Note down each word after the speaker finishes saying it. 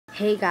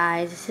Hey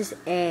guys, this is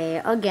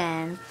A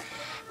again,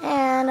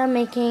 and I'm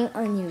making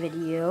a new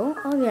video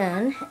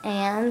again,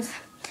 and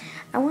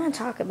I want to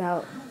talk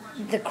about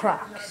the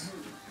Crocs.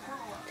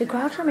 The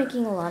Crocs are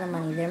making a lot of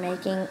money. They're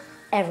making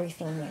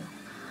everything new.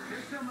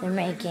 They're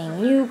making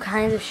new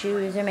kinds of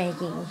shoes. They're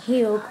making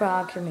heel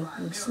Crocs. They're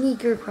making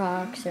sneaker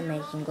Crocs. They're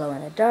making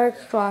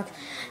glow-in-the-dark Crocs.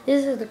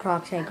 This is the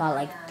Crocs I got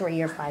like 3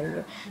 years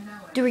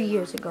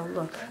ago.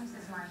 Look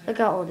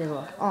how old they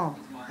look. Oh,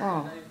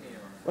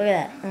 look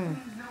at that.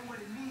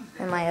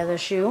 And my other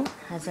shoe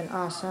has an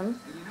awesome.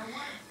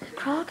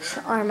 Crocs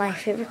are my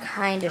favorite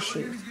kind of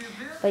shoes,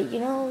 but you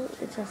know,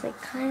 it's just like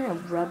kind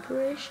of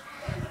rubberish,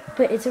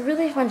 but it's a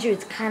really fun shoe.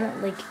 It's kind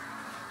of like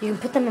you can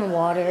put them in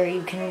water,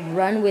 you can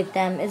run with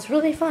them. It's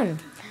really fun.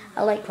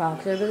 I like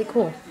Crocs. They're really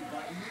cool.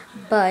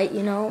 But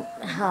you know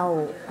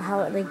how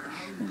like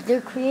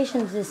their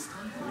creations is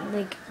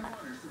like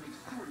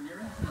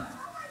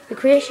the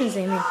creations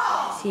they make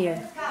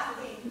here.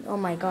 Oh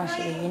my gosh,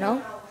 you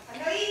know?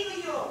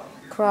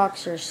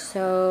 Crocs are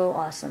so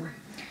awesome.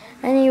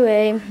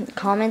 Anyway,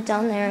 comment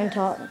down there and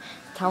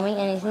tell me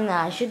anything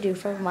that I should do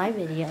for my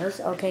videos.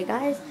 Okay,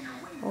 guys?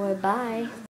 Bye.